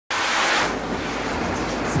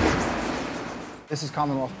This is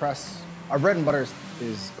Commonwealth Press. Our bread and butter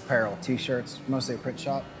is apparel, t-shirts, mostly a print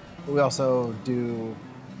shop. But we also do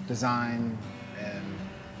design and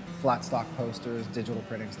flat stock posters, digital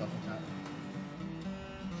printing, stuff like that.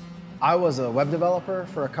 I was a web developer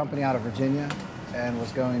for a company out of Virginia and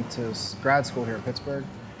was going to grad school here in Pittsburgh.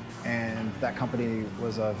 And that company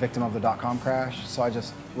was a victim of the dot-com crash. So I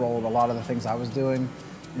just rolled a lot of the things I was doing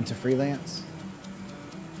into freelance.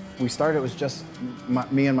 We started, it was just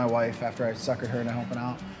me and my wife after I suckered her into helping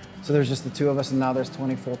out. So there's just the two of us, and now there's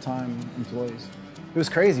 20 full-time employees. It was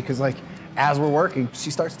crazy, because like, as we're working,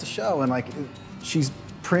 she starts to show, and like, she's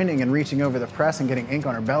printing and reaching over the press and getting ink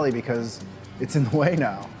on her belly because it's in the way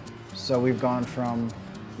now. So we've gone from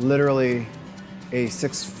literally a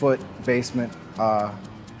 6-foot basement,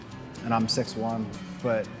 and I'm 6'1",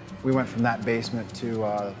 but we went from that basement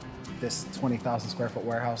to this 20,000 square foot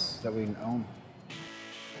warehouse that we own.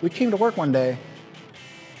 We came to work one day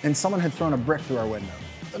and someone had thrown a brick through our window.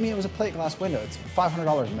 I mean, it was a plate glass window. It's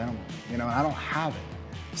 $500 minimum, you know, and I don't have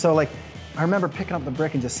it. So like, I remember picking up the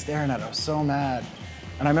brick and just staring at it. I was so mad.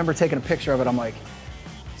 And I remember taking a picture of it. I'm like,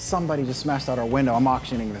 somebody just smashed out our window. I'm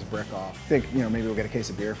auctioning this brick off. Think, you know, maybe we'll get a case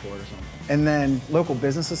of beer for it or something. And then local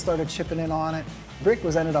businesses started chipping in on it. Brick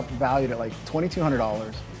was ended up valued at like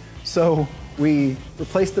 $2,200. So we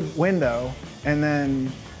replaced the window and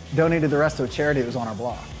then donated the rest to a charity that was on our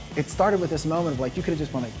block. It started with this moment of like, you could have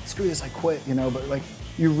just been like, screw this, I quit, you know, but like,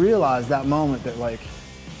 you realize that moment that like,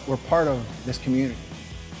 we're part of this community.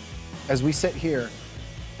 As we sit here,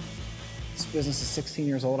 this business is 16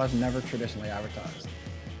 years old. I've never traditionally advertised.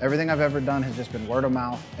 Everything I've ever done has just been word of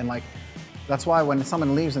mouth. And like, that's why when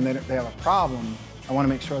someone leaves and they have a problem, I want to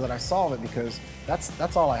make sure that I solve it, because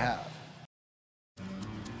that's all I have.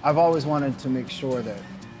 I've always wanted to make sure that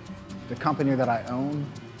the company that I own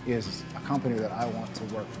is a company that I want to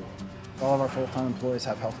work for. All of our full-time employees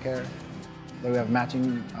have health care. We have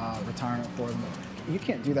matching retirement for them. You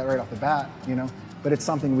can't do that right off the bat, you know, but it's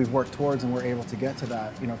something we've worked towards, and we're able to get to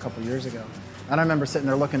that, you know, a couple of years ago. And I remember sitting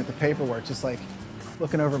there looking at the paperwork, just like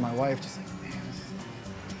looking over at my wife, just like, man,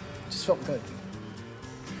 it just felt good.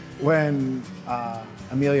 When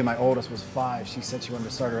Amelia, my oldest, was 5, she said she wanted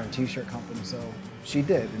to start her own t-shirt company, so she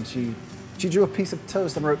did, and she drew a piece of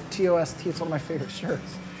toast and wrote TOST. It's one of my favorite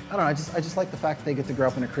shirts. I don't know, I just like the fact that they get to grow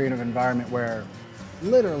up in a creative environment where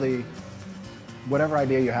literally whatever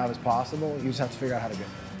idea you have is possible. You just have to figure out how to get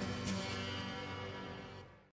there.